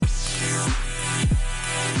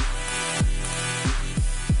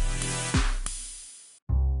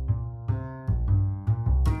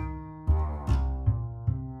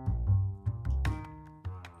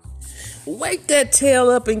wake that tail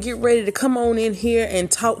up and get ready to come on in here and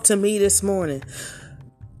talk to me this morning.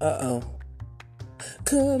 Come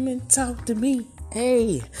and talk to me.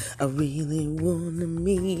 Hey, I really want to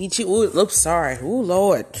meet you. Oops, sorry. Ooh,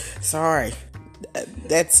 Lord. Sorry.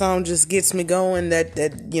 That song just gets me going. That's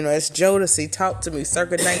Jodeci, Talk to Me,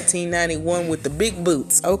 circa 1991 with the big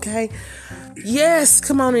boots, okay? Yes,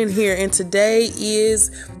 come on in here. And today is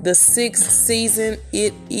the 6th season.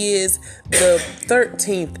 It is the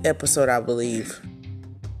 13th episode, I believe.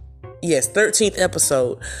 Yes, 13th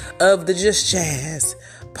episode of the Just Jazz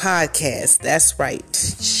podcast. That's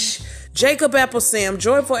right. Jacob Applesam,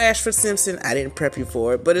 Joyful Ashford Simpson, I didn't prep you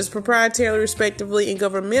for it, but it's proprietarily, respectively, and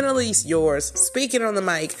governmentally yours. Speaking on the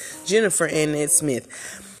mic, Jennifer Annette Smith.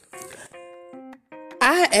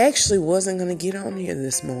 I actually wasn't going to get on here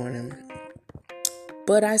this morning,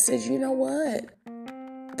 but I said, you know what?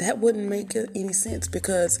 That wouldn't make any sense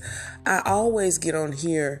because I always get on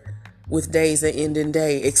here with days that end in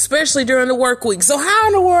day, especially during the work week. So how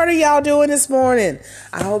in the world are y'all doing this morning?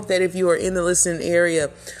 I hope that if you are in the listening area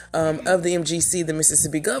of the MGC, the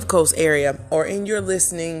Mississippi Gulf Coast area, or in your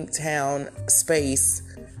listening town space,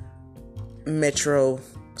 metro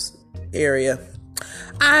area,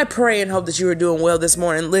 I pray and hope that you are doing well this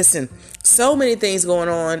morning. Listen, so many things going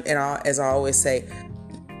on, and as I always say,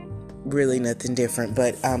 really nothing different,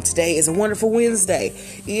 but today is a wonderful Wednesday.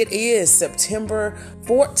 It is September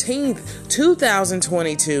 14th,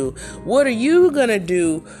 2022. What are you gonna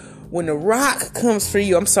do when the rock comes for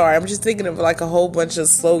you? I'm sorry, I'm just thinking of like a whole bunch of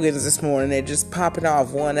slogans this morning. They're just popping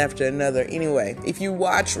off one after another. Anyway, if you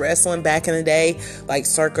watch wrestling back in the day, like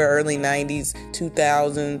circa early 90s,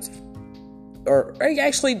 2000s, or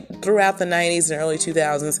actually throughout the 90s and early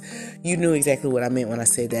 2000s, you knew exactly what I meant when I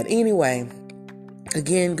said that. Anyway,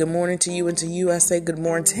 again, good morning to you, and to you I say good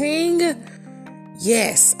morning.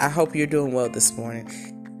 Yes, I hope you're doing well this morning.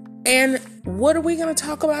 And what are we going to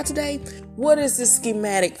talk about today? What is the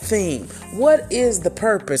schematic theme? What is the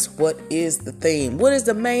purpose? What is the theme? What is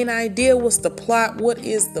the main idea? What's the plot? What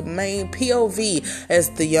is the main POV,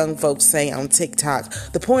 as the young folks say on TikTok?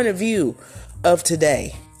 The point of view of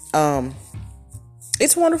today.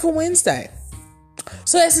 It's Wonderful Wednesday.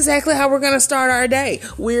 So that's exactly how we're going to start our day.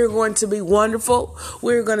 We're going to be wonderful.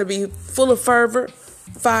 We're going to be full of fervor,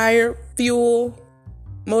 fire, fuel,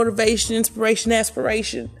 motivation, inspiration,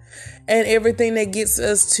 aspiration, and everything that gets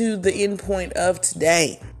us to the end point of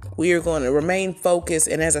today. We are going to remain focused.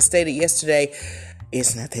 And as I stated yesterday,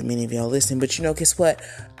 it's not that many of y'all listening, but guess what?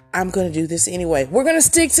 I'm going to do this anyway. We're going to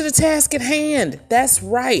stick to the task at hand. That's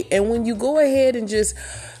right. And when you go ahead and just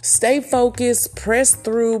stay focused, press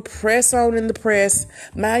through, press on in the press,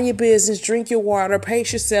 mind your business, drink your water,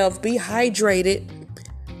 pace yourself, be hydrated,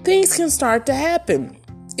 things can start to happen.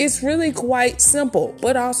 It's really quite simple,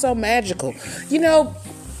 but also magical.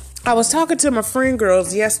 I was talking to my friend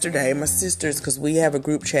girls yesterday, my sisters, because we have a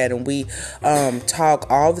group chat and we talk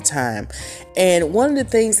all the time. And one of the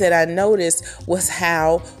things that I noticed was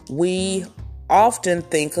how we often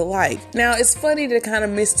think alike. Now, it's funny to kind of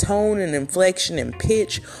miss tone and inflection and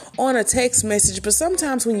pitch on a text message, but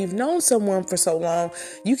sometimes when you've known someone for so long,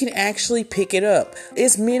 you can actually pick it up.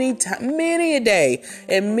 It's many a day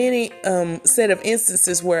and many set of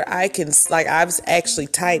instances where I've actually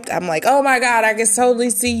typed, I'm like, oh my God, I can totally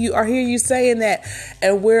see you or hear you saying that.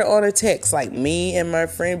 And we're on a text, like me and my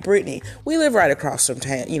friend Brittany. We live right across from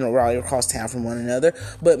town, right across town from one another.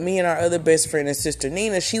 But me and our other best friend and sister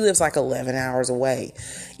Nina, she lives like 11 hours away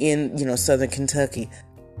in, Southern Kentucky.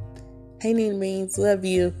 Hey, Nina Beans, love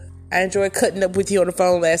you. I enjoyed cutting up with you on the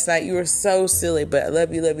phone last night. You were so silly, but I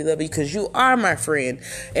love you, because you are my friend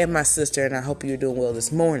and my sister, and I hope you're doing well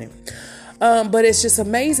this morning. But it's just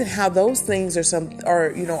amazing how those things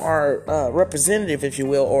are representative, if you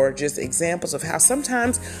will, or just examples of how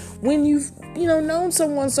sometimes when you've, known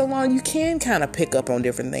someone so long, you can kind of pick up on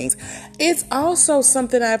different things. It's also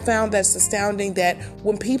something I found that's astounding, that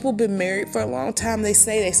when people been married for a long time, they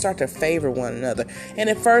say they start to favor one another. And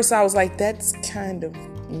at first I was like, that's kind of,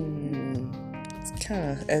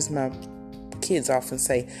 as my kids often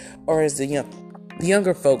say, or as the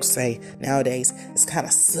younger folks say nowadays, it's kind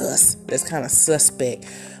of sus. It's kind of suspect.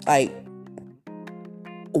 Like,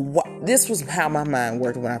 this was how my mind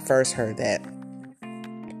worked when I first heard that.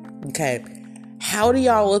 Okay, how do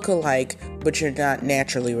y'all look alike, but you're not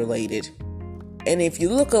naturally related? And if you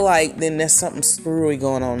look alike, then there's something screwy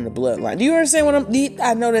going on in the bloodline. Do you understand what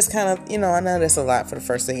I know that's kind of, I know that's a lot for the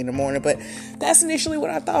first thing in the morning, but that's initially what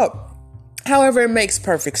I thought. However, it makes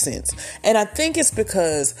perfect sense. And I think it's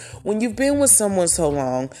because when you've been with someone so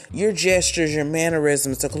long, your gestures, your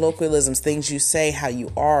mannerisms, the colloquialisms, things you say, how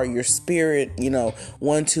you are, your spirit,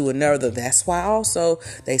 one to another. That's why also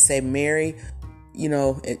they say marry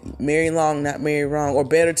long, not marry wrong, or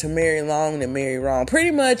better to marry long than marry wrong.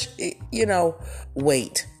 Pretty much,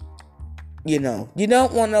 wait. You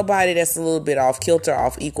don't want nobody that's a little bit off kilter,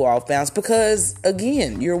 off equal, off balance, because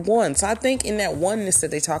again, you're one. So I think in that oneness that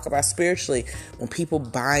they talk about spiritually, when people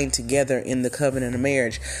bind together in the covenant of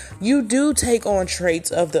marriage, you do take on traits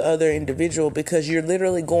of the other individual because you're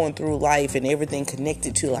literally going through life and everything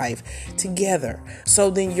connected to life together. So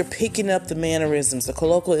then you're picking up the mannerisms, the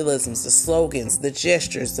colloquialisms, the slogans, the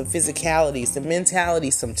gestures, the physicalities, the mentality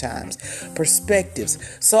sometimes, perspectives.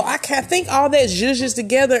 So I think all that zhuzhes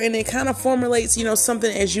together and it kind of formulates,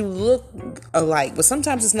 something as you look alike. But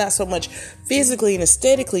sometimes it's not so much physically and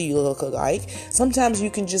aesthetically you look alike. Sometimes you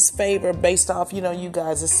can just favor based off, you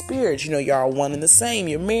guys' spirits. You're all one and the same.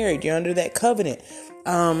 You're married. You're under that covenant.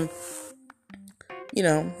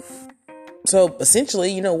 So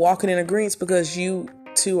essentially, walking in agreement because you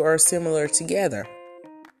two are similar together.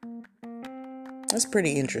 That's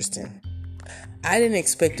pretty interesting. I didn't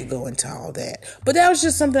expect to go into all that, but that was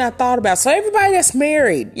just something I thought about. So everybody that's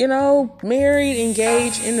married, married,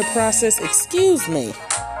 engaged in the process, excuse me.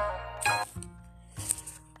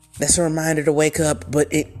 That's a reminder to wake up.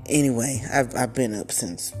 But anyway, I've been up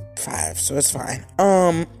since 5, so it's fine.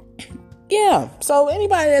 Yeah. So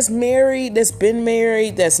anybody that's married, that's been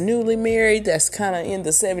married, that's newly married, that's kind of in the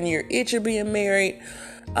 7-year itch of being married,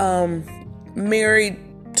 married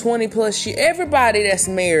 20 plus years, everybody that's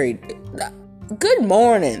married, good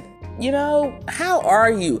morning. How are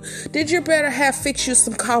you? Did your better half fix you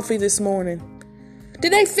some coffee this morning?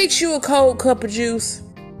 Did they fix you a cold cup of juice?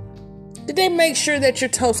 Did they make sure that your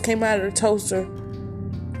toast came out of the toaster?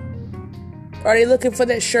 Are they looking for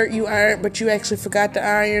that shirt you ironed, but you actually forgot to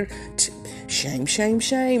iron? Shame, shame,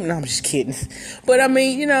 shame. No, I'm just kidding. But I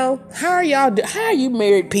mean, how are y'all? How are you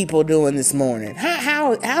married people doing this morning?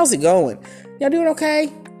 How's it going? Y'all doing okay?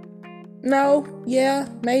 No? Yeah?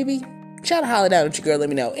 Maybe? Try to holler down at your girl, let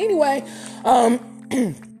me know. Anyway,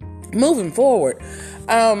 moving forward,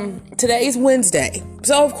 today's Wednesday.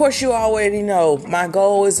 So, of course, you already know my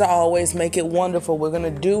goal is to always make it wonderful. We're going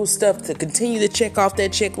to do stuff to continue to check off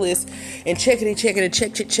that checklist and check.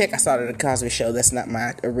 I saw it in the Cosby Show. That's not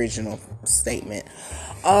my original statement.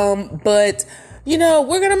 But, we're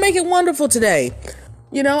going to make it wonderful today.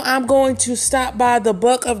 I'm going to stop by the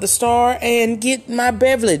Buck of the Star and get my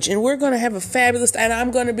beverage, and we're going to have a fabulous, and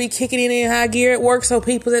I'm going to be kicking it in high gear at work. So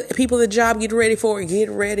people at the job, get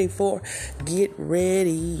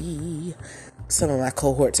ready. Some of my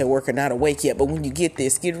cohorts at work are not awake yet, but when you get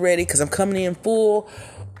this, get ready, because I'm coming in full,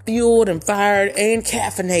 fueled and fired and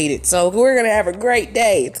caffeinated. So we're going to have a great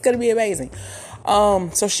day. It's going to be amazing.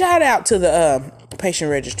 So shout out to the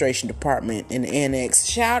patient registration department in the annex.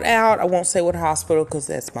 Shout out. I won't say what hospital because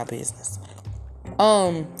that's my business.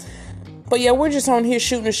 But yeah, we're just on here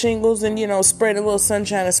shooting the shingles and, spreading a little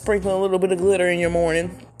sunshine and sprinkling a little bit of glitter in your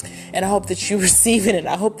morning. And I hope that you're receiving it.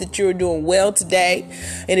 I hope that you're doing well today.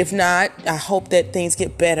 And if not, I hope that things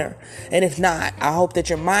get better. And if not, I hope that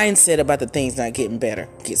your mindset about the things not getting better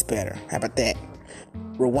gets better. How about that?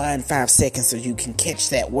 Rewind 5 seconds so you can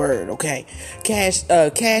catch that word, okay?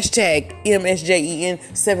 Hashtag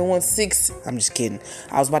MSJEN716. I'm just kidding.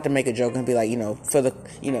 I was about to make a joke and be like, for the,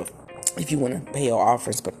 if you want to pay your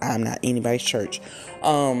offers, but I'm not anybody's church.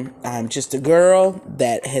 I'm just a girl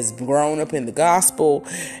that has grown up in the gospel,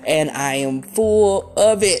 and I am full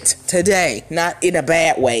of it today. Not in a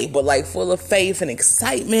bad way, but like full of faith and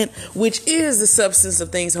excitement, which is the substance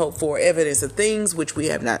of things hoped for, evidence of things which we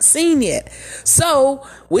have not seen yet. So,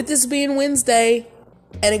 with this being Wednesday,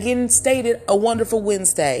 and again stated, a wonderful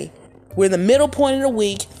Wednesday, we're in the middle point of the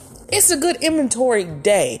week. It's a good inventory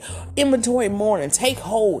day, inventory morning. Take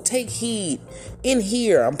hold, take heed. In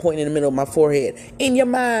here, I'm pointing in the middle of my forehead. In your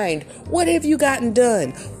mind, what have you gotten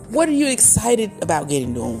done? What are you excited about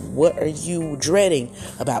getting done? What are you dreading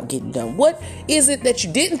about getting done? What is it that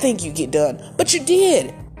you didn't think you'd get done, but you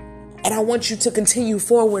did? And I want you to continue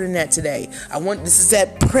forward in that today. This is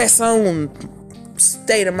that press on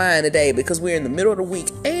state of mind today, because we're in the middle of the week,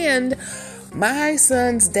 and my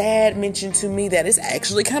son's dad mentioned to me that it's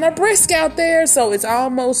actually kind of brisk out there, so it's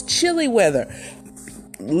almost chilly weather.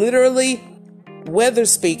 Literally, weather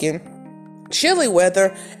speaking, chilly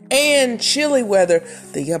weather,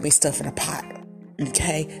 the yummy stuff in a pot.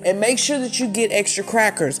 Okay? And make sure that you get extra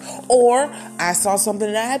crackers. Or, I saw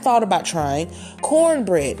something that I had thought about trying,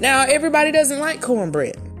 cornbread. Now, everybody doesn't like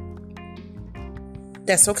cornbread.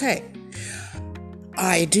 That's okay.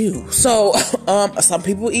 I do. So, some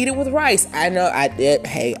people eat it with rice. I know.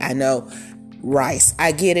 I know rice.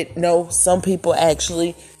 I get it. No, some people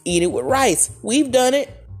actually eat it with rice. We've done it.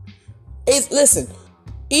 Listen.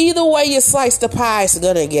 Either way you slice the pie, it's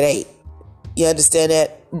gonna get ate. You understand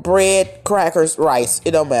that? Bread, crackers, rice.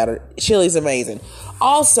 It don't matter. Chili's amazing.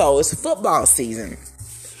 Also, it's football season.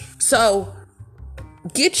 So,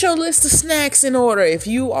 get your list of snacks in order. If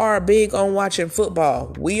you are big on watching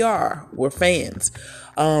football, we're fans.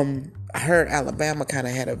 I heard Alabama kind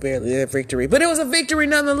of had a barely victory, but it was a victory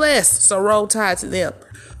nonetheless. So roll tide to them.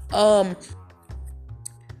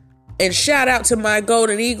 And shout out to my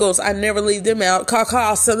Golden Eagles. I never leave them out.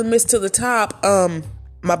 Southern Miss to the top.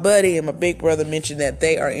 My buddy and my big brother mentioned that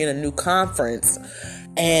they are in a new conference,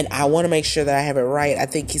 and I want to make sure that I have it right. I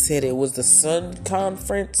think he said it was the Sun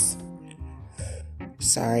Conference.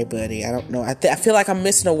 Sorry, buddy. I don't know. I feel like I'm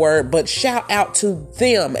missing a word, but shout out to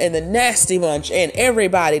them and the Nasty Bunch and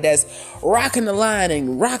everybody that's rocking the line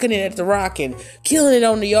and rocking it at the rock and killing it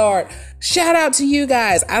on the yard. Shout out to you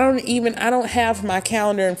guys. I don't have my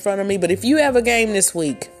calendar in front of me, but if you have a game this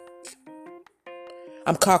week,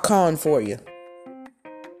 I'm caw-cawing for you.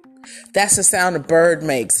 That's the sound a bird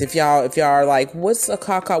makes. If y'all are like, what's a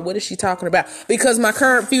caw-caw? What is she talking about? Because my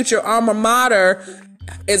current future alma mater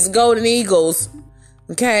is Golden Eagles.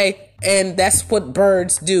 Okay, and that's what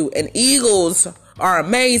birds do. And eagles are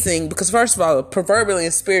amazing because, first of all, proverbially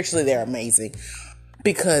and spiritually, they're amazing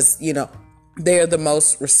because, they're the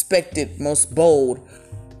most respected, most bold,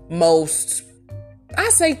 most, I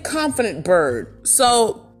say, confident bird.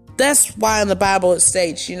 So that's why in the Bible it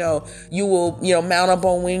states, you will, mount up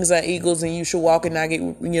on wings like eagles, and you shall walk and not get,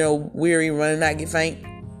 weary, run and not get faint.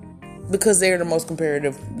 Because they're the most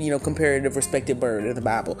comparative respected bird in the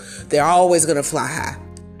Bible. They're always going to fly high.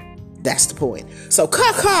 That's the point. So,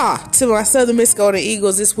 caw-caw to my Southern Miss Golden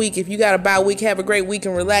Eagles this week. If you got a bye week, have a great week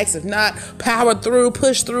and relax. If not, power through,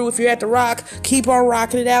 push through. If you're at the Rock, keep on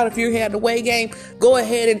rocking it out. If you're at the away game, go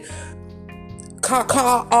ahead and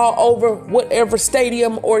caw-caw all over whatever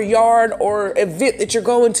stadium or yard or event that you're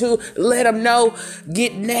going to. Let them know.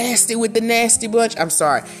 Get nasty with the Nasty Bunch. I'm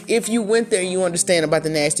sorry. If you went there and you understand about the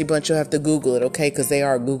Nasty Bunch, you'll have to Google it, okay? Because they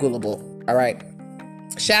are Googleable. All right.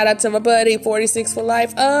 Shout out to my buddy, 46 for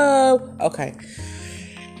life. Oh, okay.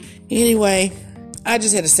 Anyway, I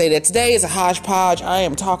just had to say that today is a hodgepodge. I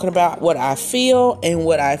am talking about what I feel and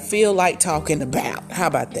what I feel like talking about. How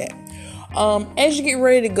about that? As you get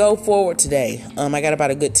ready to go forward today, I got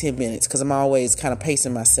about a good 10 minutes because I'm always kind of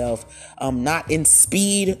pacing myself. Not in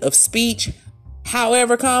speed of speech,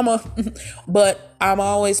 however, but I'm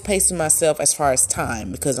always pacing myself as far as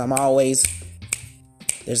time because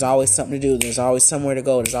there's always something to do. There's always somewhere to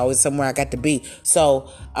go. There's always somewhere I got to be. So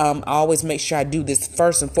I always make sure I do this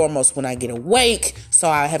first and foremost when I get awake, so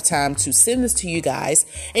I have time to send this to you guys.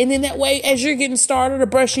 And then that way, as you're getting started or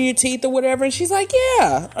brushing your teeth or whatever, and she's like,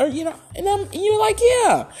 yeah, or and you're like,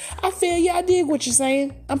 yeah, I feel you. I dig what you're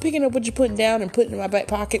saying. I'm picking up what you're putting down and putting in my back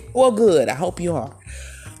pocket. Well, good. I hope you are.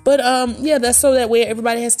 But that's so that way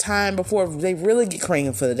everybody has time before they really get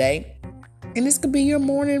cranking for the day. And this could be your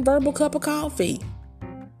morning verbal cup of coffee.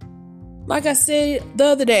 Like I said the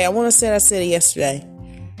other day, I said it yesterday.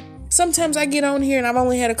 Sometimes I get on here and I've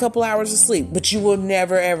only had a couple hours of sleep, but you will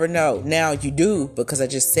never ever know. Now you do because I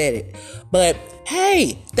just said it. But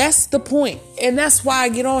hey, that's the point. And that's why I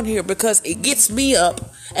get on here, because it gets me up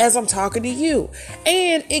as I'm talking to you.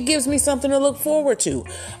 And it gives me something to look forward to.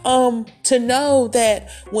 To know that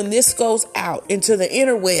when this goes out into the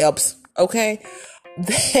interwebs, okay,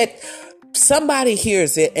 that somebody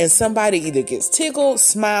hears it and somebody either gets tickled,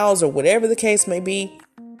 smiles, or whatever the case may be.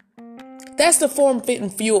 That's the form, fit,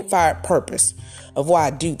 and fuel fired purpose of why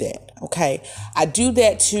I do that. Okay. I do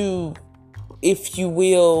that to, if you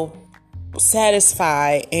will,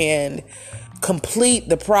 satisfy and complete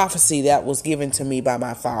the prophecy that was given to me by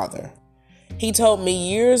my father. He told me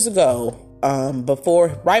years ago,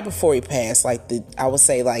 right before he passed, I would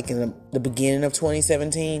say in the beginning of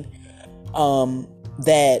 2017,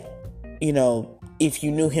 that, if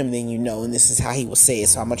you knew him, then you know, and this is how he would say it.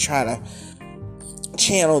 So I'm going to try to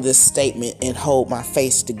channel this statement and hold my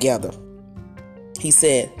face together. He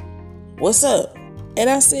said, "What's up?" And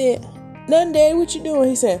I said, "Nothing, Dad. What you doing?"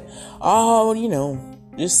 He said, "Oh,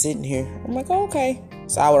 just sitting here." I'm like, "Oh, okay."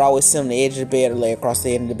 So I would always sit on the edge of the bed or lay across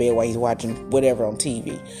the end of the bed while he's watching whatever on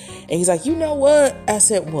TV. And he's like, "You know what?" I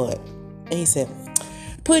said, "What?" And he said,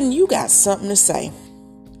 "Puddin', you got something to say."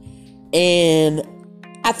 And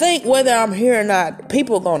I think whether I'm here or not,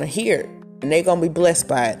 people are going to hear it and they're going to be blessed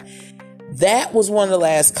by it. That was one of the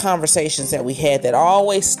last conversations that we had that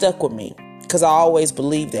always stuck with me, because I always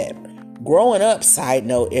believed that. growing up, side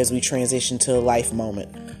note, as we transition to a life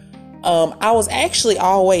moment, I was actually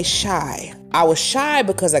always shy. I was shy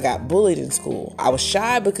because I got bullied in school. I was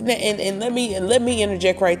shy because, and let me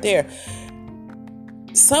interject right there.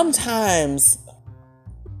 Sometimes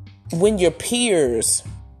when your peers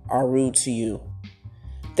are rude to you,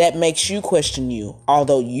 that makes you question you,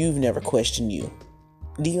 although you've never questioned you.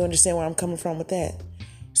 Do you understand where I'm coming from with that?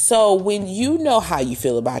 So when you know how you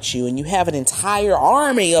feel about you and you have an entire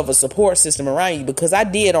army of a support system around you, because I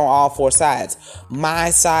did on all four sides, my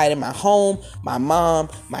side in my home, my mom,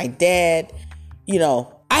 my dad,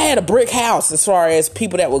 I had a brick house as far as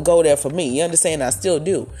people that would go there for me. You understand? I still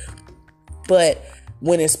do. But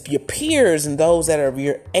when it's your peers and those that are of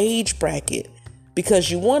your age bracket,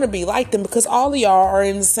 because you want to be like them, because all of y'all are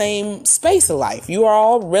in the same space of life. You are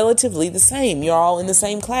all relatively the same. You're all in the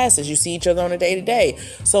same classes. You see each other on a day-to-day.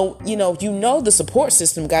 So, the support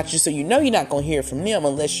system got you, so you're not going to hear from them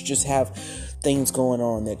unless you just have things going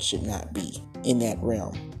on that should not be in that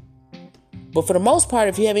realm. But for the most part,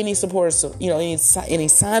 if you have any support, any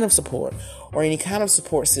sign of support or any kind of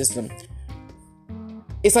support system,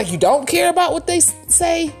 it's like you don't care about what they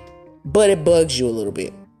say, but it bugs you a little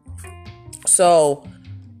bit. So,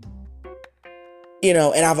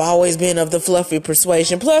 and I've always been of the fluffy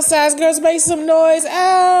persuasion. Plus size girls make some noise.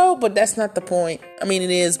 Ow! But that's not the point. I mean,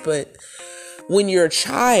 it is, but when you're a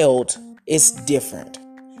child, it's different.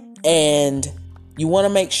 And you want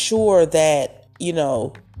to make sure that,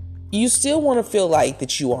 you still want to feel like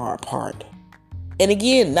that you are a part. And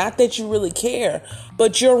again, not that you really care,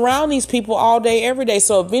 but you're around these people all day, every day.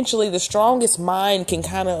 So eventually the strongest mind can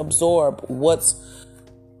kind of absorb what's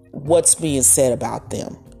being said about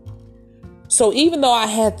them. So even though I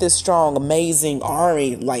had this strong, amazing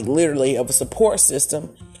army, like literally of a support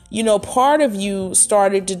system, part of you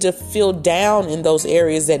started to feel down in those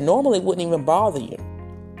areas that normally wouldn't even bother you.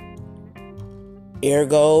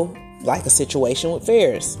 Ergo, like a situation with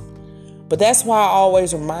Ferris. But that's why I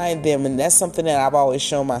always remind them, and that's something that I've always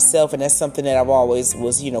shown myself, and that's something that I've always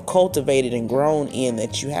was, cultivated and grown in,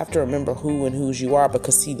 that you have to remember who and whose you are,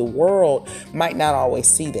 because see, the world might not always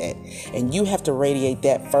see that, and you have to radiate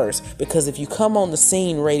that first, because if you come on the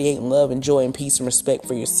scene radiating love and joy and peace and respect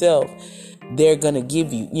for yourself, they're going to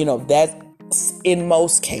give you, that in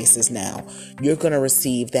most cases now, you're going to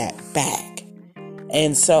receive that back.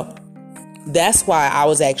 And so that's why I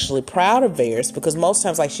was actually proud of Varys, because most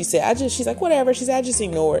times, like she said, she's like, whatever. She said, I just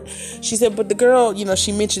ignore it. She said, but the girl,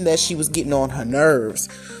 she mentioned that she was getting on her nerves.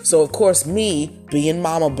 So of course, me being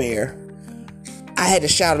Mama Bear, I had to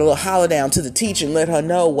shout a little holler down to the teacher and let her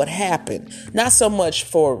know what happened. Not so much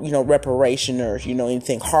for, reparation or,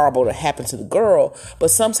 anything horrible to happen to the girl, but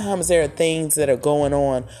sometimes there are things that are going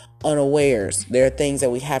on unawares. There are things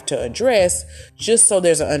that we have to address just so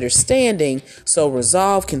there's an understanding, so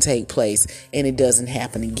resolve can take place and it doesn't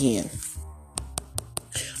happen again.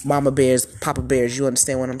 Mama Bears, Papa Bears, you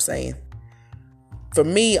understand what I'm saying? For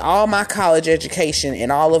me, all my college education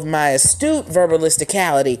and all of my astute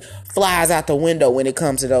verbalisticality flies out the window when it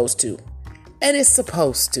comes to those two. And it's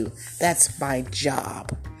supposed to. That's my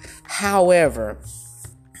job. However,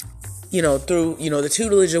 through, the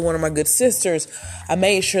tutelage of one of my good sisters, I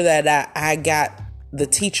made sure that I got the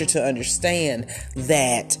teacher to understand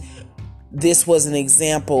that this was an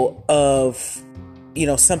example of,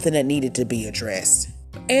 something that needed to be addressed.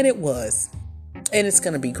 And it was. And it's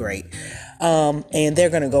going to be great. And they're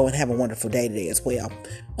going to go and have a wonderful day today as well.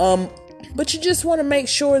 But you just want to make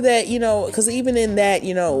sure that, because even in that,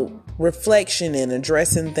 reflection and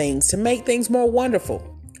addressing things to make things more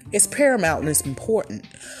wonderful, it's paramount and it's important.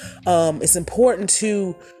 It's important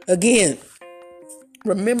to, again,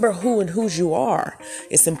 remember who and whose you are.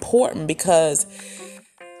 It's important because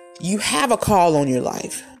you have a call on your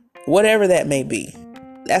life, whatever that may be.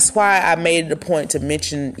 That's why I made it a point to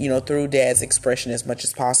mention, through Dad's expression as much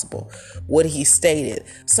as possible, what he stated.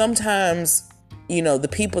 Sometimes, the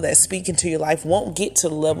people that speak into your life won't get to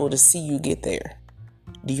the level to see you get there.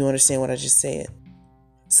 Do you understand what I just said?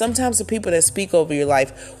 Sometimes the people that speak over your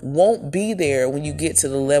life won't be there when you get to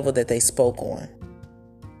the level that they spoke on.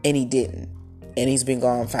 And he didn't. And he's been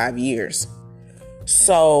gone 5 years.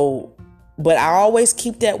 So, but I always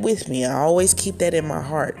keep that with me. I always keep that in my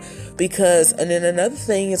heart. Because, and then another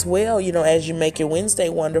thing as well, as you make your Wednesday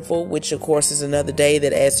wonderful, which of course is another day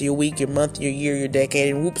that adds to your week, your month, your year, your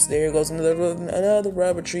decade, and whoops, there goes another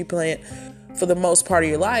rubber tree plant for the most part of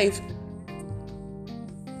your life.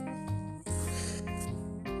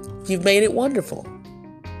 You've made it wonderful.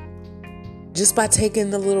 Just by taking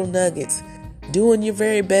the little nuggets, doing your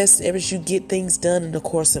very best as you get things done in the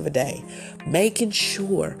course of a day, making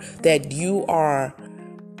sure that you are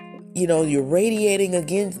You're radiating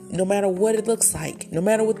again, no matter what it looks like, no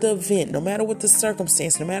matter what the event, no matter what the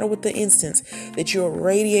circumstance, no matter what the instance, that you're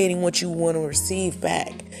radiating what you want to receive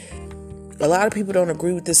back. A lot of people don't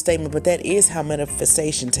agree with this statement, but that is how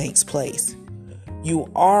manifestation takes place. You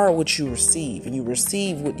are what you receive, and you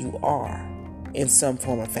receive what you are in some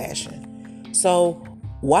form or fashion. So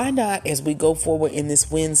why not, as we go forward in this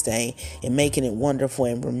Wednesday and making it wonderful,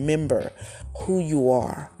 and remember who you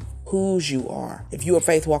are, whose you are. If you're a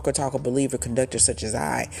faith walker, talker, believer, conductor such as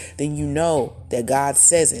I, then you know that God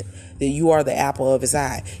says it, that you are the apple of his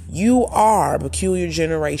eye. You are a peculiar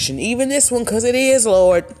generation. Even this one, because it is,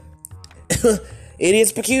 Lord. It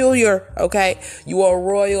is peculiar, okay? You are a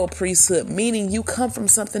royal priesthood, meaning you come from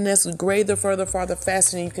something that's greater, further, farther,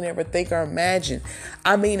 faster than you can ever think or imagine.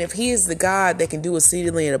 I mean, if he is the God that can do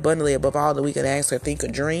exceedingly and abundantly above all that we can ask or think or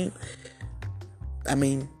dream, I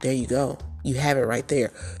mean, there you go. You have it right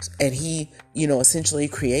there. And he, essentially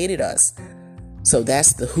created us. So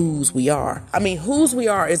that's the whose we are. I mean, whose we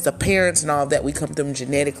are is the parents and all that. We come to them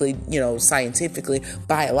genetically, scientifically,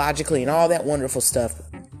 biologically, and all that wonderful stuff.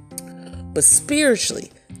 But spiritually,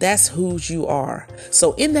 that's whose you are.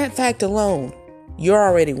 So in that fact alone, you're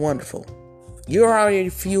already wonderful. You're already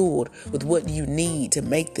fueled with what you need to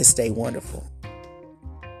make this day wonderful.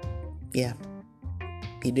 Yeah,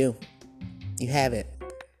 you do. You have it.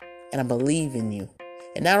 And I believe in you.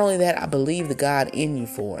 And not only that, I believe the God in you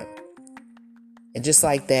for it. And just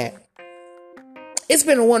like that, it's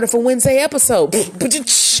been a wonderful Wednesday episode.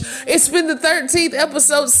 It's been the 13th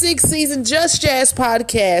episode, 6th season, Just Jazz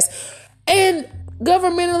podcast. And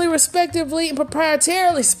governmentally, respectively, and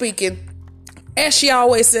proprietarily speaking, as she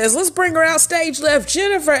always says, let's bring her out stage left,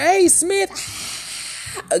 Jennifer A. Smith.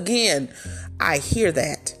 Again, I hear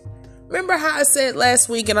that. Remember how I said last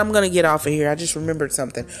week, and I'm going to get off of here. I just remembered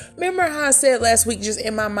something. Remember how I said last week, just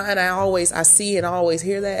in my mind, I see and always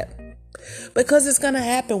hear that? Because it's going to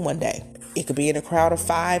happen one day. It could be in a crowd of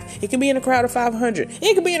 5. It could be in a crowd of 500.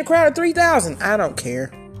 It could be in a crowd of 3,000. I don't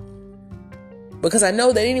care. Because I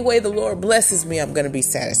know that any way the Lord blesses me, I'm going to be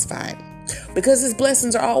satisfied. Because his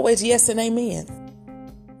blessings are always yes and amen.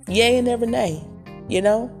 Yay and never nay.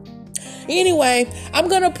 Anyway, I'm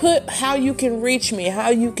going to put how you can reach me, how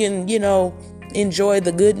you can, enjoy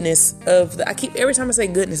the goodness of every time I say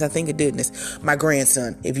goodness, I think of goodness. My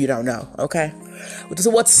grandson, if you don't know. Okay.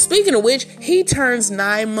 So speaking of which, he turns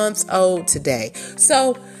 9 months old today.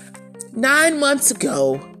 So 9 months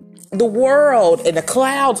ago, the world and the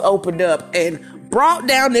clouds opened up and brought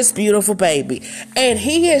down this beautiful baby. And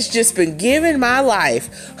he has just been giving my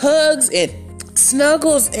life hugs and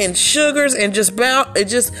snuggles and sugars and just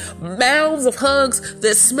mounds of hugs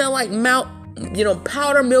that smell like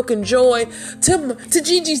powder milk and joy to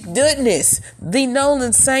Gigi's goodness, the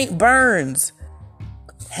Nolan St. Burns.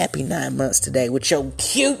 Happy 9 months today with your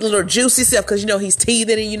cute little juicy self, because he's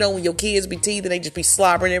teething, and when your kids be teething, they just be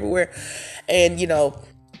slobbering everywhere, and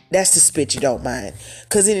that's the spit you don't mind,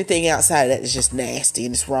 because anything outside of that is just nasty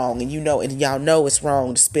and it's wrong, and y'all know it's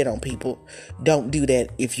wrong to spit on people. Don't do that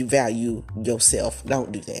if you value yourself.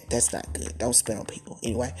 Don't do that. That's not good. Don't spit on people.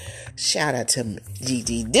 Anyway, shout out to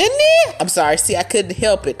Gigi, didn't he? I'm sorry. See, I couldn't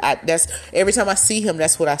help it. That's every time I see him,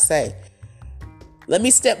 that's what I say. Let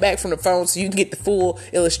me step back from the phone so you can get the full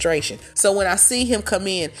illustration. So when I see him come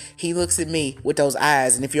in, he looks at me with those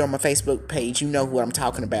eyes. And if you're on my Facebook page, you know what I'm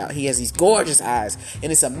talking about. He has these gorgeous eyes and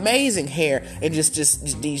it's amazing hair and just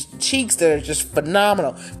these cheeks that are just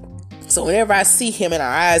phenomenal. So whenever I see him and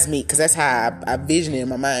our eyes meet, because that's how I vision it in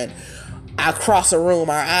my mind, I cross a room,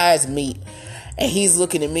 our eyes meet, and he's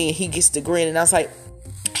looking at me and he gets to grin. And I was like,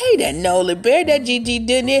 hey, that Nolan Bear, that Gigi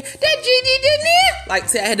didn't it? That Gigi didn't it? Like,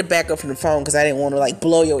 see, I had to back up from the phone because I didn't want to,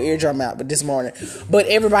 blow your eardrum out this morning. But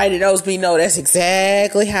everybody that knows me know that's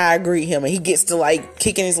exactly how I greet him. And he gets to,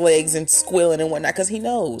 kicking his legs and squealing and whatnot because he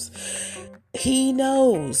knows. He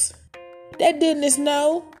knows. That didn't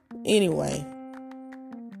know. Anyway.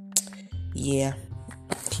 Yeah.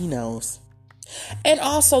 He knows. And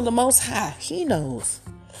also the Most High. He knows.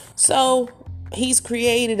 So, he's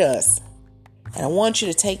created us. And I want you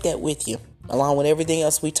to take that with you, along with everything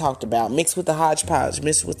else we talked about, mixed with the hodgepodge,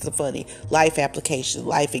 mixed with the funny, life applications,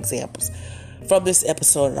 life examples from this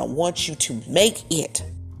episode. And I want you to make it,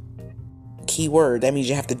 key word, that means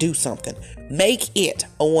you have to do something. Make it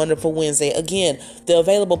a wonderful Wednesday. Again, the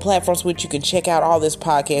available platforms which you can check out all this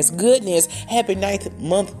podcast. Goodness, happy 9th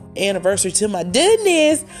month anniversary to my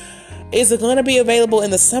goodness. Is going to be available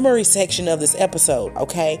in the summary section of this episode,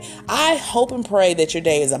 okay? I hope and pray that your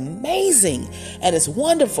day is amazing and it's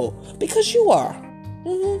wonderful because you are.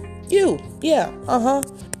 You. Yeah.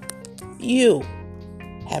 You.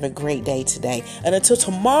 Have a great day today. And until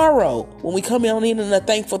tomorrow, when we come on in a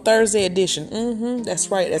Thankful Thursday edition. That's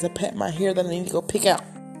right. There's a pet in my hair that I need to go pick out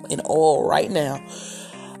in oil right now.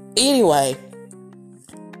 Anyway,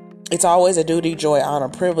 it's always a duty, joy, honor,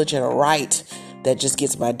 privilege, and a right that just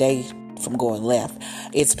gets my day from going left.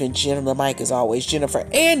 It's been Jen the mic as always. Jennifer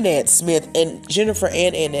Annette Smith. And Jennifer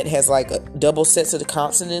and Annette has like a double sets of the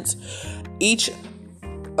consonants. Each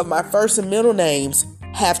of my first and middle names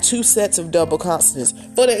have 2 sets of double consonants.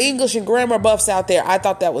 For the English and grammar buffs out there, I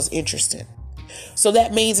thought that was interesting. So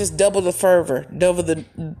that means it's double the fervor, double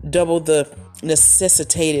the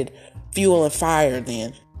necessitated fuel and fire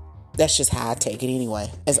then. That's just how I take it anyway.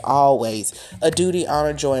 As always, a duty,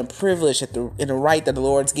 honor, joy, and privilege in the right that the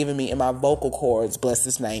Lord's given me in my vocal cords, bless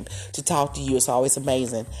His name, to talk to you. It's always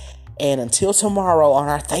amazing. And until tomorrow on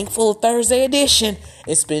our Thankful Thursday edition,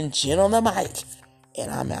 it's been Jen on the mic,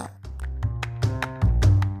 and I'm out.